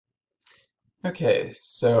Okay,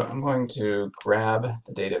 so I'm going to grab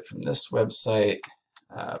the data from this website,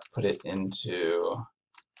 put it into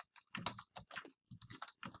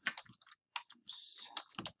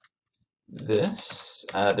this.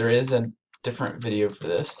 There is a different video for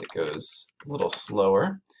this that goes a little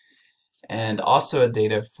slower, and also a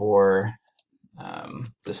data for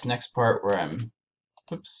this next part where I'm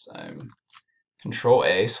Control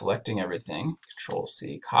A, selecting everything, Control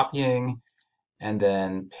C, copying, and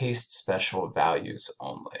then paste special values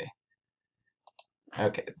only.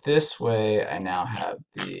 Okay, this way I now have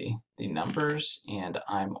the numbers, and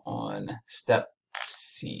I'm on step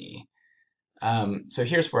C. So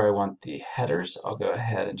here's where I want the headers. I'll go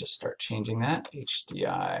ahead and just start changing that.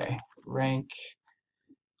 HDI rank.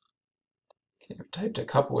 Okay, I've typed a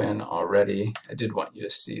couple in already. I did want you to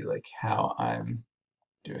see like how I'm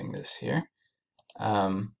doing this here.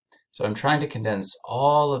 So I'm trying to condense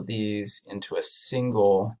all of these into a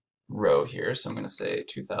single row here. So I'm going to say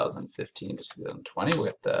 2015 to 2020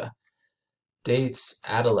 with the dates,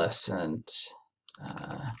 adolescent,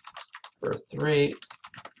 birth rate,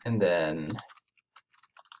 and then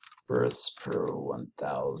births per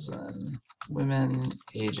 1,000 women,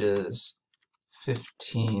 ages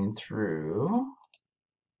 15 through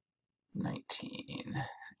 19.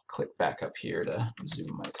 Click back up here to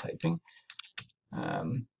resume my typing.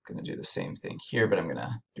 I'm going to do the same thing here, but I'm going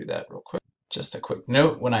to do that real quick. Just a quick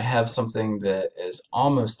note, when I have something that is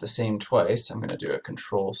almost the same twice, I'm going to do a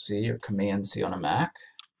Control C or Command C on a Mac,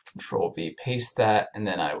 Control V, paste that, and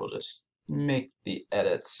then I will just make the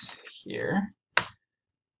edits here.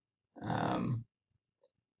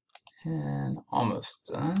 And almost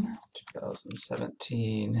done.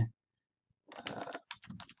 2017,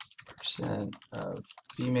 percent of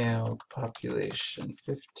female population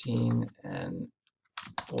 15 and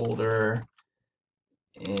older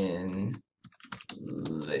in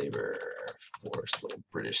labor force, little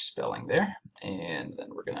British spelling there, and then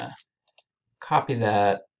we're gonna copy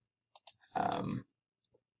that,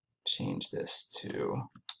 change this to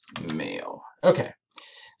male. Okay,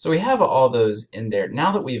 so we have all those in there.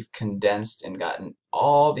 Now that we've condensed and gotten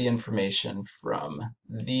all the information from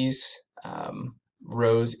these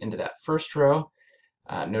rows into that first row,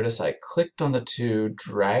 notice I clicked on the 2,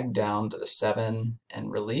 dragged down to the 7,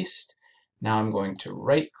 and released. Now I'm going to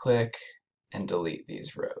right-click and delete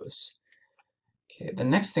these rows. Okay, the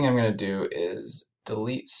next thing I'm going to do is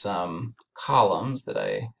delete some columns that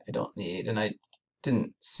I don't need, and I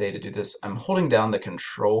didn't say to do this. I'm holding down the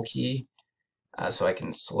Control key so I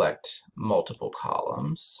can select multiple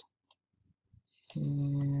columns,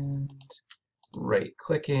 and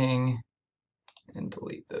right-clicking and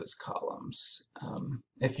delete those columns.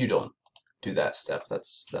 If you don't do that step,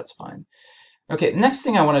 that's fine. Okay, next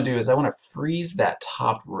thing I want to do is I want to freeze that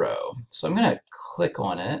top row. So I'm going to click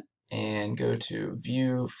on it and go to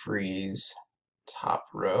View, Freeze, Top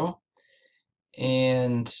Row.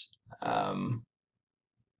 And I'm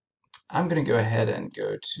going to go ahead and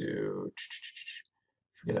go to,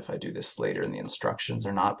 forget if I do this later in the instructions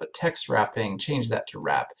or not, but text wrapping, change that to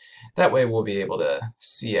wrap. That way we'll be able to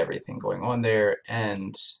see everything going on there.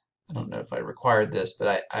 And I don't know if I required this,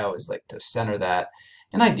 but I always like to center that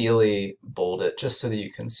and ideally bold it just so that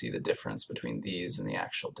you can see the difference between these and the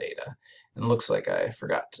actual data. And it looks like I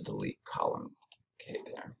forgot to delete column K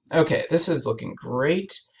there. Okay, this is looking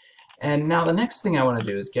great. And now the next thing I want to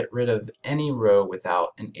do is get rid of any row without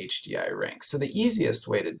an HDI rank. So the easiest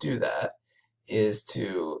way to do that is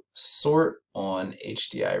to sort on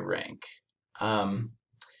HDI rank.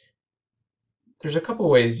 There's a couple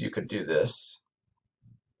ways you could do this.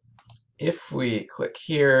 If we click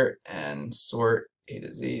here and sort A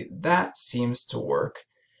to Z, that seems to work.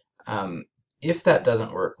 If that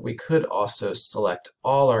doesn't work, we could also select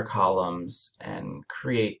all our columns and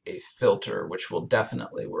create a filter, which will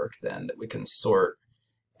definitely work then, that we can sort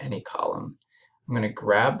any column. I'm going to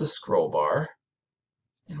grab the scroll bar,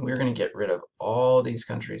 and we're going to get rid of all these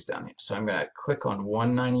countries down here. So I'm going to click on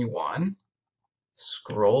 191,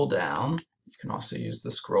 scroll down. You can also use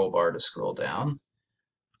the scroll bar to scroll down.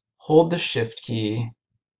 Hold the Shift key,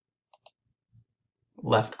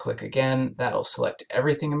 left click again. That'll select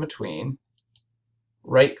everything in between.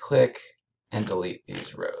 Right click and delete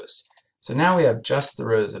these rows. So now we have just the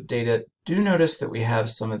rows of data. Do notice that we have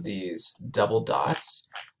some of these double dots.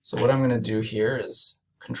 So what I'm going to do here is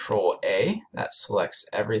Control A, that selects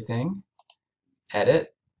everything.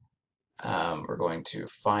 Edit. We're going to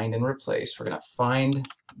find and replace. We're going to find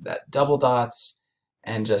that double dots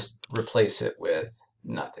and just replace it with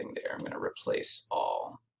nothing there. I'm going to replace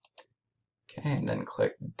all. Okay, and then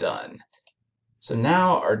click Done. So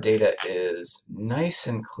now our data is nice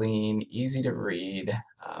and clean, easy to read.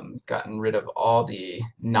 gotten rid of all the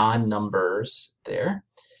non-numbers there.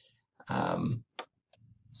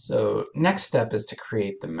 So next step is to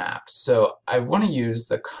create the map. So I want to use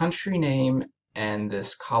the country name and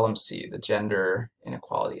this column C, the gender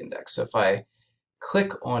inequality index. So if I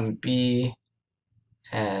click on B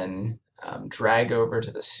and drag over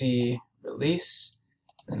to the C, release,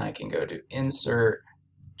 then I can go to Insert,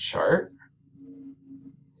 Chart,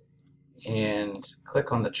 and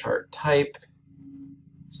click on the chart type,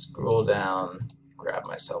 scroll down, grab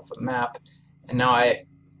myself a map, and now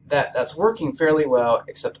that's working fairly well,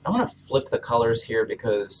 except I want to flip the colors here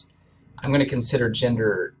because I'm going to consider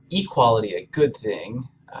gender equality a good thing,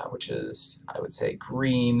 which is, I would say,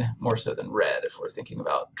 green more so than red if we're thinking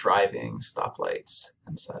about driving, stoplights,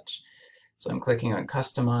 and such. So I'm clicking on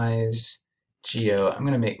Customize, Geo. I'm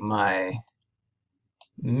going to make my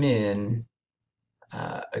min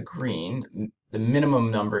a green. The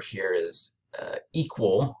minimum number here is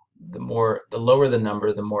equal. The lower the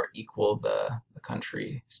number, the more equal the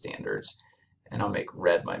country standards. And I'll make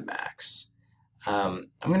red my max. I'm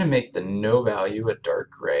going to make the no value a dark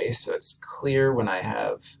gray so it's clear when I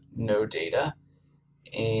have no data.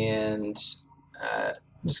 And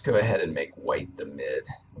just go ahead and make white the mid.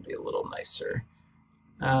 It'll be a little nicer.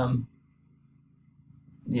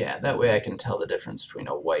 Yeah, that way I can tell the difference between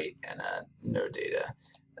a white and a no data.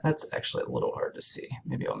 That's actually a little hard to see.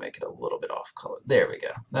 Maybe I'll make it a little bit off color. There we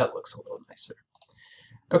go. That looks a little nicer.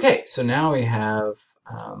 Okay, so now we have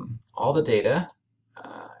all the data.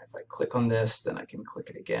 If I click on this, then I can click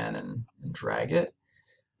it again and drag it.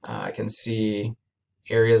 I can see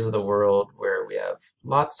areas of the world where we have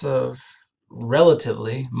lots of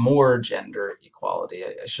relatively more gender equality.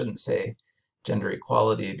 I shouldn't say gender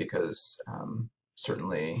equality because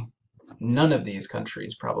certainly none of these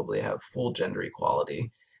countries probably have full gender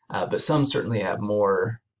equality, but some certainly have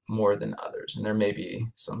more than others, and there may be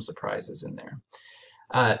some surprises in there.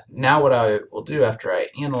 Now what I will do after I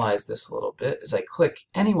analyze this a little bit is I click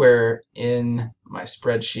anywhere in my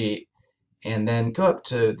spreadsheet and then go up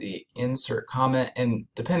to the insert comment, and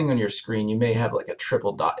depending on your screen you may have like a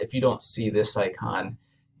triple dot. If you don't see this icon,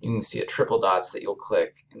 you can see a triple dots that you'll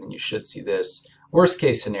click, and then you should see this. Worst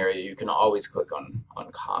case scenario, you can always click on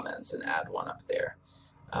comments and add one up there.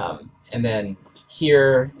 And then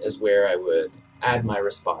here is where I would add my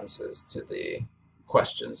responses to the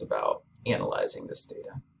questions about analyzing this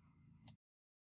data.